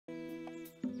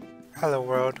Hello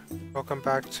world, welcome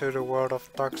back to the world of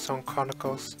Darksong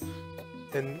Chronicles,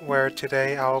 in where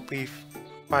today I'll be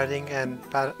fighting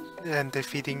and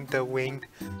defeating the winged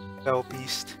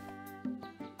Fellbeast.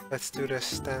 Let's do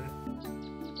this then.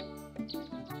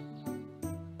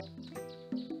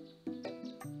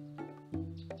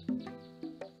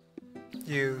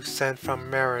 You sent from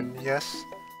Marin, yes?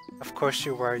 Of course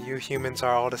you were, you humans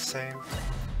are all the same.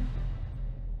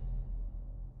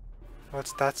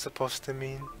 What's that supposed to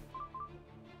mean?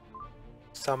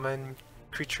 Summon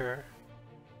creature.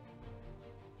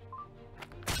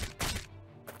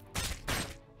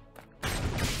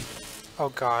 Oh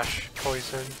gosh,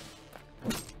 poison.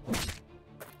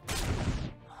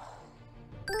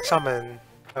 Summon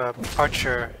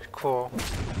archer, cool.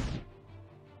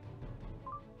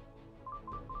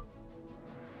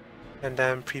 And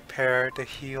then prepare the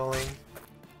healing.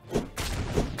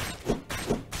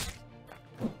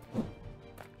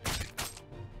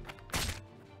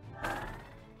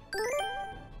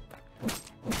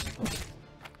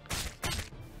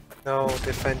 No,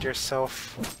 defend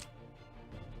yourself.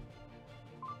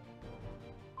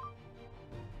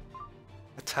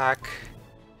 Attack.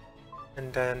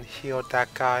 And then heal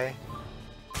that guy.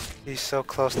 He's so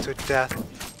close to death.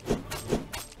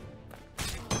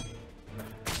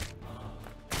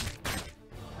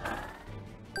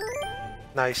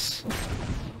 Nice.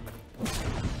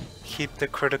 Keep the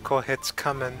critical hits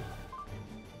coming.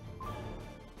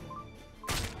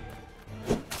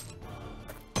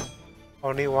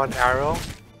 Only one arrow?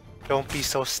 Don't be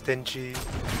so stingy,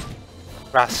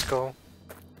 rascal.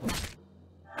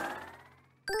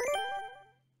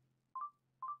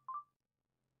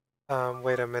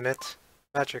 Wait a minute.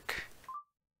 Magic.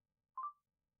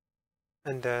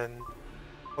 And then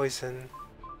poison.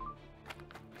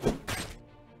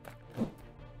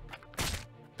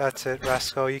 That's it,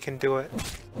 rascal, you can do it.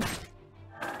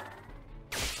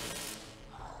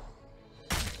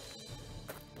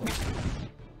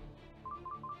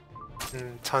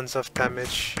 Tons of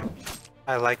damage.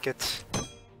 I like it.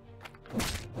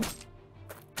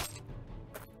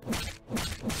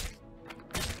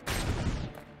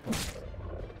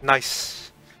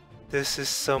 Nice. This is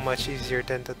so much easier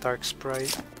than the Dark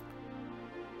Sprite.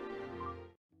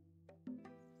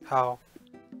 How?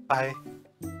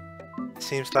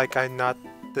 Seems like I'm not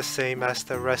the same as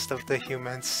the rest of the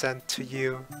humans sent to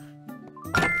you.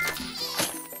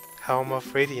 Helm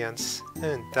of Radiance.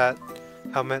 That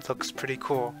helmet looks pretty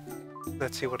cool.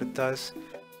 Let's see what it does.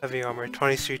 Heavy armor,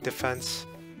 23 defense,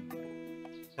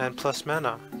 and plus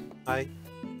mana. I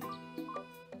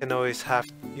can always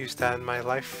use that in my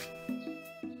life.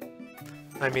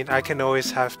 I mean, I can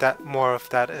always have more of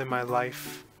that in my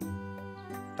life.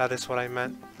 That is what I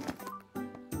meant.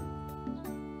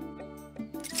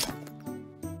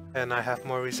 And I have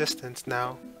more resistance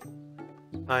now.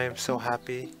 I am so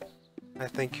happy. I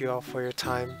thank you all for your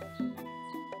time.